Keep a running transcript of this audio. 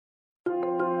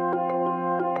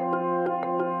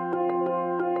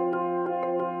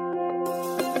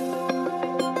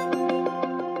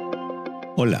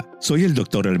Hola, soy el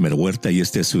Dr. Elmer Huerta y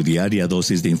esta es su diaria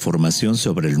dosis de información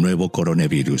sobre el nuevo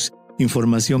coronavirus.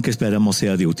 Información que esperamos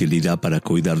sea de utilidad para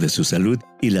cuidar de su salud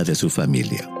y la de su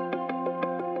familia.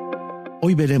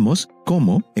 Hoy veremos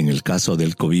cómo, en el caso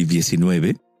del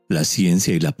COVID-19, la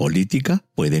ciencia y la política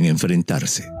pueden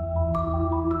enfrentarse.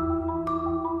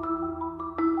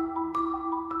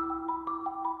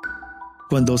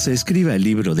 Cuando se escriba el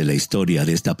libro de la historia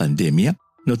de esta pandemia,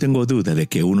 no tengo duda de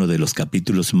que uno de los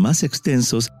capítulos más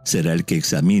extensos será el que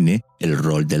examine el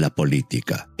rol de la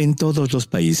política. En todos los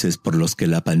países por los que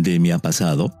la pandemia ha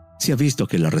pasado, se ha visto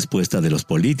que la respuesta de los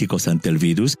políticos ante el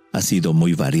virus ha sido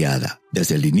muy variada.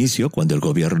 Desde el inicio, cuando el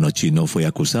gobierno chino fue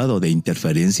acusado de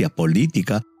interferencia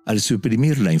política al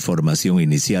suprimir la información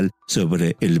inicial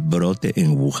sobre el brote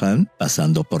en Wuhan,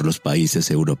 pasando por los países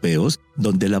europeos,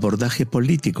 donde el abordaje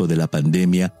político de la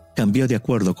pandemia cambió de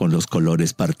acuerdo con los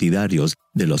colores partidarios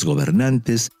de los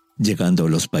gobernantes, llegando a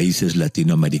los países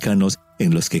latinoamericanos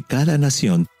en los que cada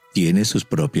nación tiene sus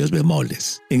propios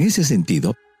bemoles. En ese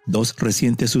sentido, dos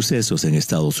recientes sucesos en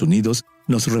Estados Unidos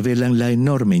nos revelan la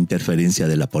enorme interferencia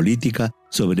de la política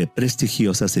sobre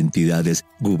prestigiosas entidades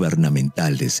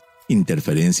gubernamentales,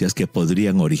 interferencias que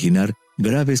podrían originar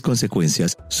graves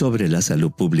consecuencias sobre la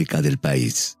salud pública del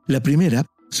país. La primera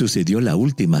sucedió la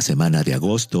última semana de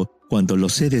agosto, cuando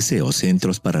los CDC o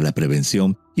Centros para la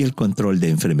Prevención y el Control de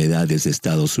Enfermedades de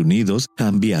Estados Unidos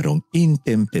cambiaron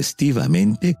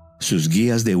intempestivamente sus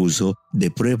guías de uso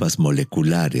de pruebas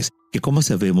moleculares que, como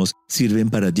sabemos, sirven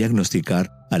para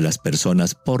diagnosticar a las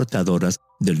personas portadoras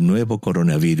del nuevo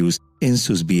coronavirus en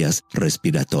sus vías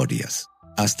respiratorias.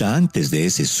 Hasta antes de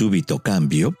ese súbito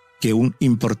cambio, que un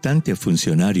importante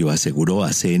funcionario aseguró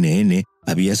a CNN,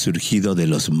 había surgido de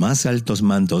los más altos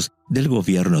mandos del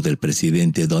gobierno del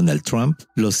presidente Donald Trump,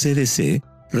 los CDC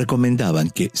recomendaban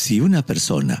que si una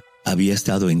persona había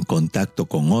estado en contacto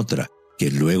con otra que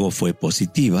luego fue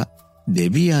positiva,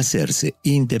 debía hacerse,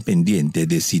 independiente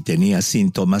de si tenía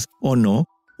síntomas o no,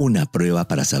 una prueba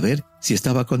para saber si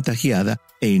estaba contagiada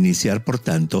e iniciar, por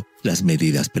tanto, las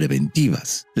medidas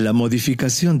preventivas. La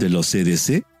modificación de los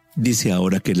CDC dice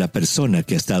ahora que la persona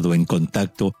que ha estado en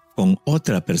contacto con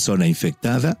otra persona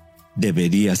infectada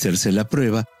debería hacerse la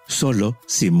prueba solo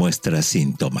si muestra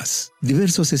síntomas.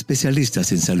 Diversos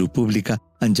especialistas en salud pública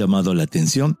han llamado la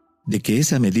atención de que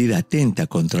esa medida atenta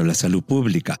contra la salud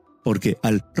pública, porque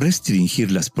al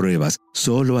restringir las pruebas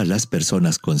solo a las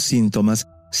personas con síntomas,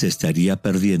 se estaría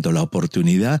perdiendo la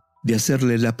oportunidad de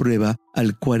hacerle la prueba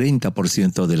al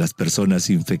 40% de las personas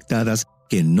infectadas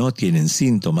que no tienen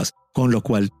síntomas, con lo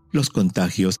cual los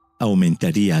contagios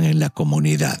aumentarían en la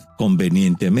comunidad.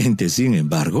 Convenientemente, sin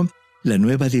embargo, la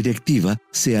nueva directiva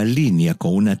se alinea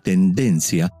con una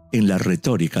tendencia en la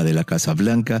retórica de la Casa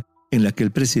Blanca, en la que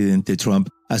el presidente Trump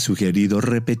ha sugerido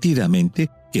repetidamente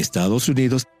que Estados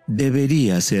Unidos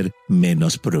debería hacer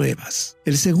menos pruebas.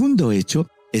 El segundo hecho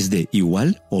es de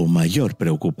igual o mayor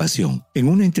preocupación. En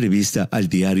una entrevista al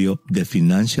diario The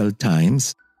Financial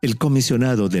Times, el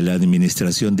comisionado de la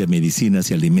Administración de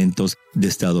Medicinas y Alimentos de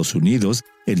Estados Unidos,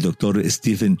 el Dr.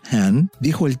 Stephen Hahn,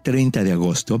 dijo el 30 de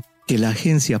agosto que la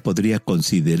agencia podría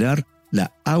considerar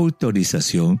la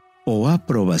autorización o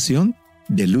aprobación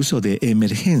del uso de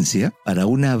emergencia para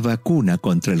una vacuna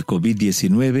contra el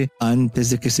COVID-19 antes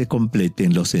de que se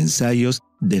completen los ensayos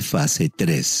de fase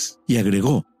 3. Y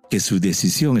agregó que su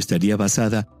decisión estaría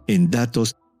basada en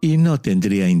datos y no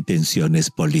tendría intenciones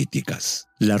políticas.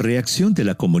 La reacción de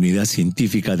la comunidad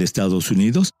científica de Estados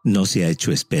Unidos no se ha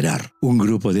hecho esperar. Un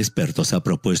grupo de expertos ha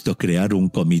propuesto crear un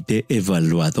comité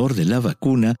evaluador de la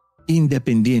vacuna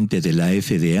independiente de la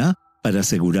FDA para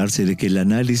asegurarse de que el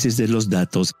análisis de los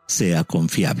datos sea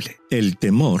confiable. El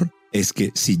temor es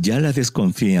que si ya la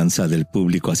desconfianza del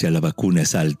público hacia la vacuna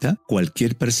es alta,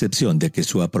 cualquier percepción de que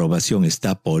su aprobación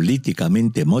está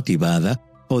políticamente motivada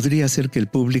podría hacer que el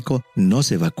público no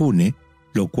se vacune,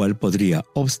 lo cual podría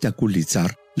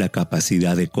obstaculizar la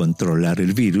capacidad de controlar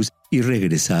el virus y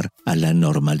regresar a la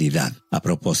normalidad. A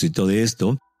propósito de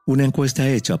esto, una encuesta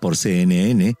hecha por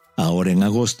CNN ahora en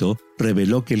agosto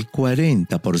reveló que el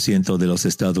 40% de los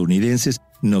estadounidenses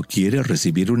no quiere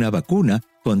recibir una vacuna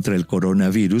contra el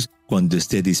coronavirus cuando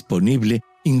esté disponible,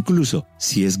 incluso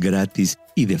si es gratis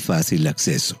y de fácil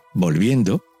acceso.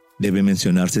 Volviendo, debe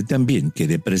mencionarse también que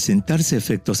de presentarse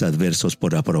efectos adversos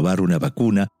por aprobar una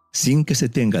vacuna sin que se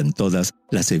tengan todas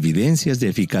las evidencias de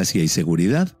eficacia y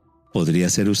seguridad, podría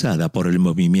ser usada por el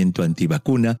movimiento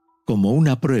antivacuna como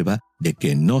una prueba de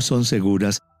que no son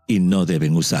seguras y no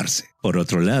deben usarse. Por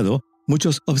otro lado,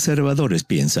 muchos observadores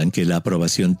piensan que la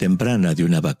aprobación temprana de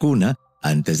una vacuna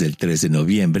antes del 3 de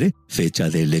noviembre, fecha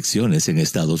de elecciones en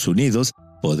Estados Unidos,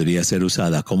 podría ser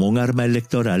usada como un arma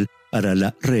electoral para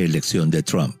la reelección de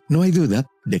Trump. No hay duda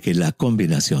de que la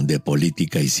combinación de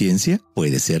política y ciencia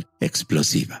puede ser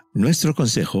explosiva. Nuestro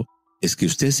consejo es que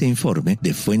usted se informe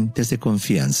de fuentes de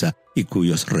confianza y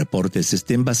cuyos reportes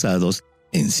estén basados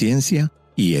en ciencia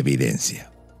y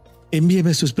evidencia.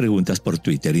 Envíeme sus preguntas por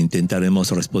Twitter.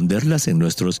 Intentaremos responderlas en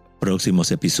nuestros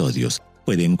próximos episodios.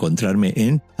 Puede encontrarme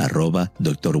en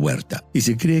 @Dr. Huerta. Y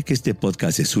si cree que este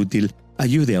podcast es útil,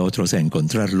 ayude a otros a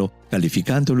encontrarlo,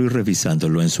 calificándolo y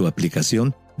revisándolo en su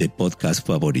aplicación de podcast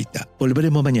favorita.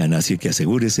 Volveremos mañana, así que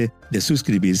asegúrese de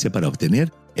suscribirse para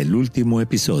obtener el último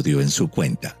episodio en su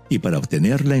cuenta. Y para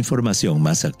obtener la información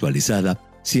más actualizada,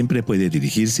 siempre puede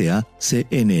dirigirse a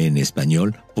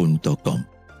cnnespañol.com.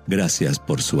 Gracias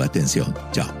por su atención.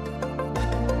 Chao.